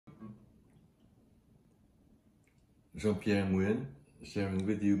Jean-Pierre Nguyen, sharing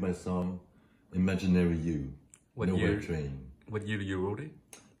with you my song, Imaginary You, Nowhere Train. What year you wrote it?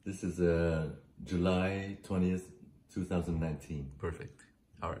 This is July 20th, 2019. Perfect.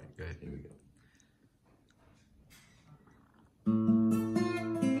 All right, go ahead. Here we go.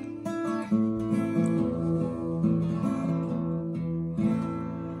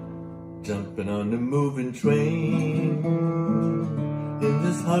 Jumping on the moving train in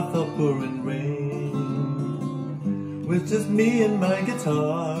this heartfelt pouring rain, with just me and my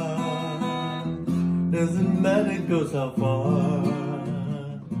guitar. Doesn't matter, it goes how far.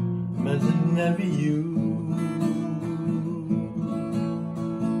 Imaginary you,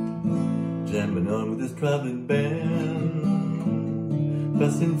 jamming on with this traveling band,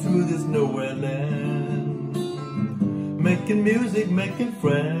 passing through this nowhere land, making music, making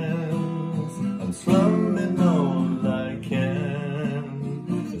friends. I'm strumming all I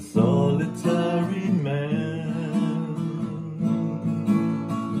can, a solitary man.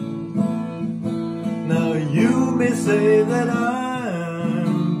 Now you may say that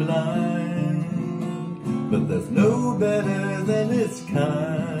I'm blind, but there's no better than its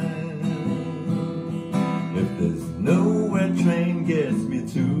kind. If there's nowhere train gets me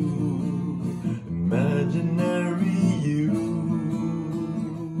to, imaginary you.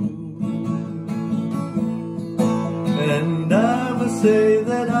 And I will say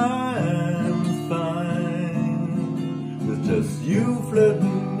that I'm fine with just you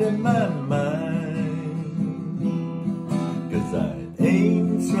floating in my mind, 'cause I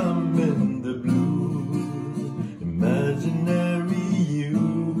ain't strumming the blues, imaginary you.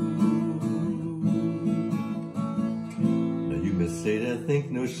 Now you may say that I think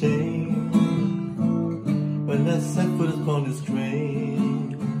no shame when I set foot upon this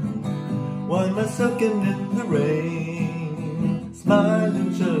train. Why am I soaking in the rain,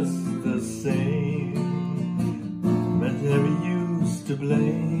 smiling just the same? Imaginary you's to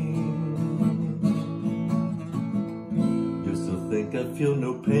blame. You still think I feel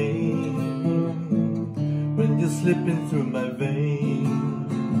no pain when you're slipping through my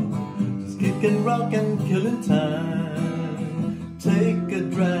veins, just kicking rock and killing time. Take a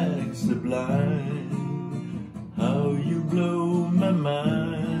drag sublime, how you blow my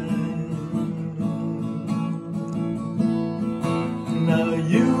mind. Now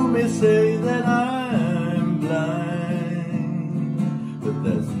you may say that I'm blind, but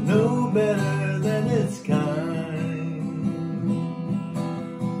there's no better than its kind.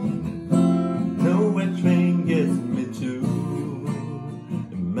 Nowhere train gets me to,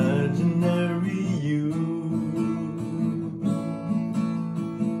 imaginary you.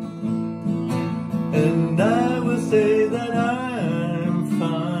 And I will say that I'm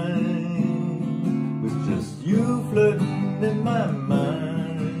fine with just you flirting in my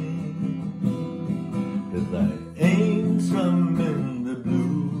mind, 'cause I ain't strumming the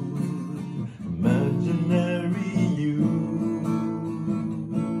blues, imaginary you.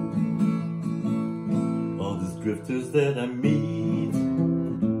 All these drifters that I meet,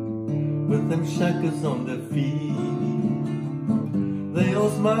 with them shackles on their feet, they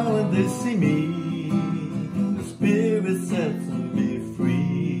all smile when they see me. The spirit sets me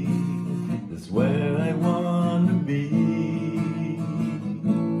free, that's where I wanna be.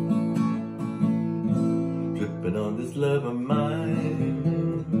 Dripping on this love of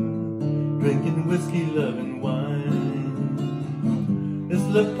mine, drinking whiskey, love and wine. It's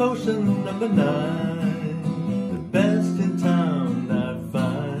love potion number 9, the best in town I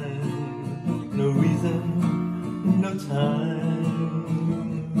find. No reason, no time.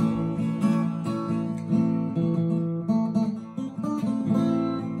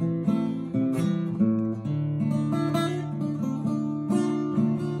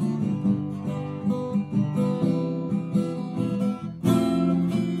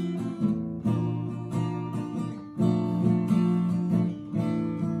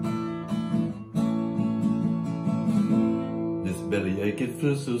 Bellyache, it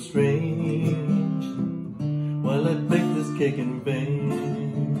feels so strange while I bake this cake in vain.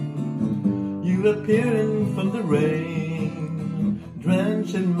 You appearing from the rain,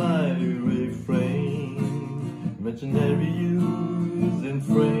 drenching my refrain. Imaginary you's in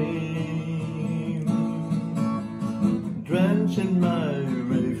frame, drenching my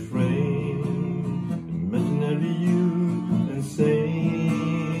refrain. Imaginary you insane,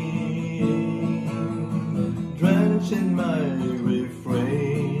 drenching my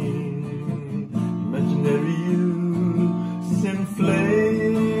refrain. Imaginary you's in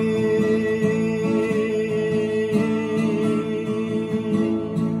flame.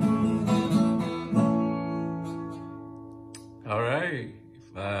 All right,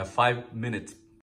 5 minutes